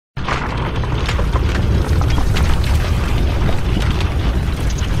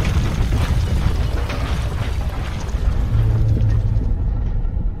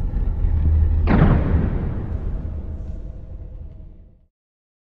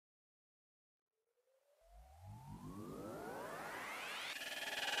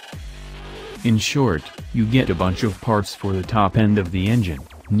In short, you get a bunch of parts for the top end of the engine,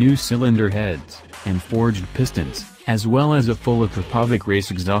 new cylinder heads, and forged pistons, as well as a full Akrapovic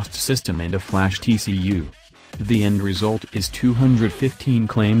race exhaust system and a flash TCU. The end result is 215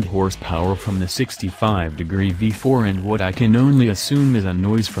 claimed horsepower from the 65-degree V4 and what I can only assume is a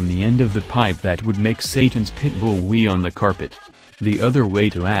noise from the end of the pipe that would make Satan's pitbull wee on the carpet. The other way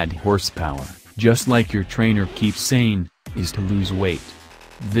to add horsepower, just like your trainer keeps saying, is to lose weight.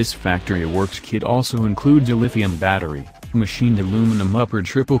 This factory works kit also includes a lithium battery, machined aluminum upper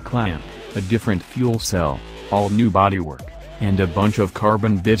triple clamp, a different fuel cell, all new bodywork, and a bunch of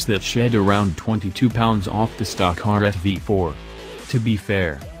carbon bits that shed around 22 pounds off the stock RSV4. To be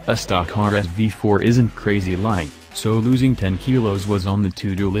fair, a stock RSV4 isn't crazy light, so losing 10 kilos was on the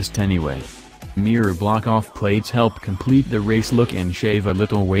to-do list anyway. Mirror block-off plates help complete the race look and shave a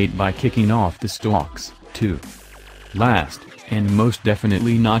little weight by kicking off the stalks, too. Last, and most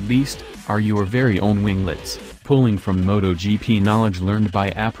definitely not least, are your very own winglets, pulling from MotoGP knowledge learned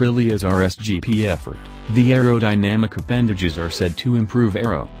by Aprilia's RSGP effort. The aerodynamic appendages are said to improve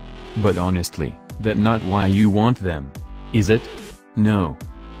aero. But honestly, that's not why you want them. Is it? No.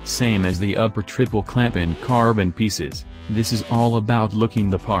 Same as the upper triple clamp and carbon pieces, this is all about looking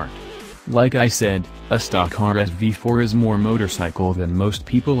the part. Like I said, a stock RSV4 is more motorcycle than most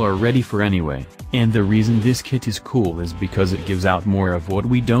people are ready for anyway, and the reason this kit is cool is because it gives out more of what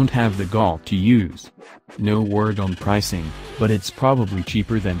we don't have the gall to use. No word on pricing, but it's probably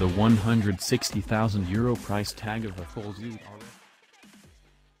cheaper than the €160,000 price tag of a full Zoot RS.